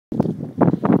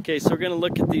Okay, so we're going to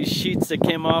look at these sheets that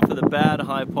came off of the bad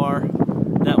HyPar.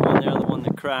 That one there, the one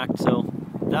that cracked. So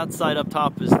that side up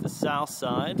top is the south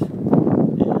side, and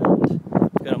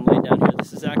I've got them laid down here.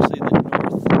 This is actually the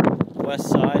northwest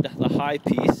side, the high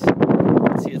piece. You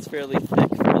can see it's fairly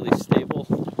thick, fairly stable.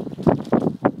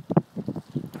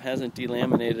 It hasn't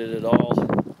delaminated at all.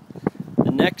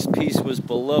 The next piece was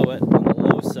below it on the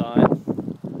low side,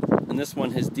 and this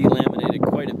one has delaminated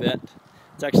quite a bit.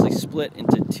 It's actually split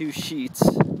into two sheets,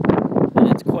 and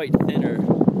it's quite thinner.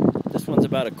 This one's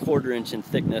about 1/4 inch in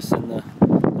thickness, and the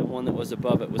one that was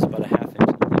above it was about 1/2 inch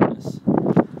in thickness.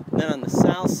 And then on the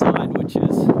south side, which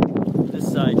is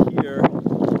this side here,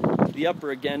 the upper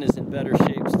again is in better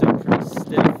shape, still pretty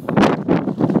stiff,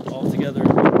 all together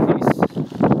in one piece.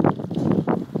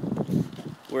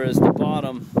 Whereas the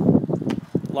bottom,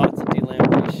 lots of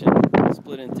delamination,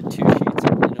 split into two sheets,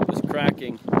 and it was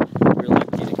cracking. We were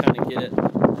lucky to kind of get it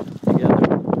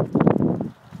together.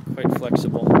 Quite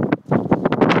flexible.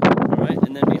 Alright,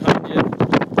 and then behind you,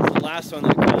 the last one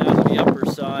that cut out of the upper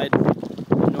side.